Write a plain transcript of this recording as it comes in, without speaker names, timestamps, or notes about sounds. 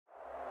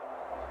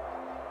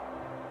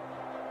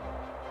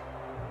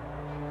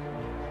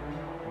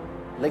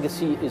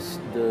Legacy is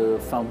the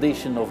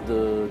foundation of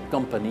the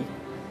company.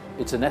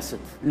 It's an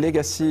asset.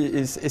 Legacy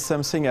is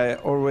something I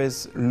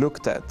always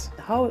looked at.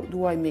 How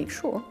do I make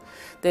sure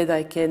that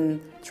I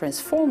can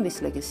transform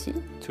this legacy?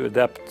 To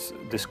adapt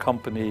this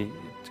company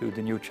to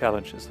the new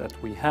challenges that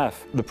we have.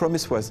 The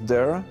promise was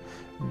there,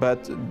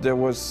 but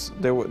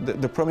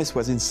the promise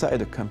was inside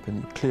the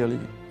company, clearly.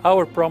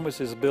 Our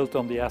promise is built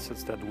on the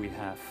assets that we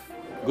have.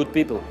 Good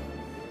people,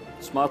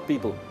 smart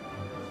people,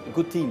 a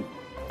good team.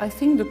 I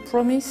think the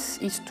promise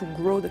is to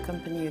grow the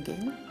company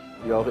again.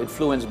 You are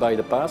influenced by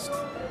the past,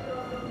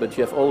 but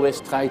you have always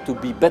tried to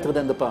be better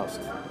than the past.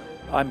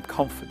 I'm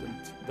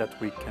confident that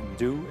we can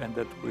do and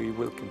that we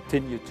will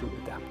continue to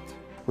adapt.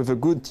 With a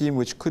good team,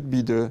 which could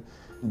be the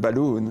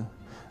balloon,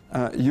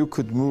 you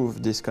could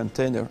move this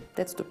container.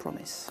 That's the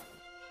promise.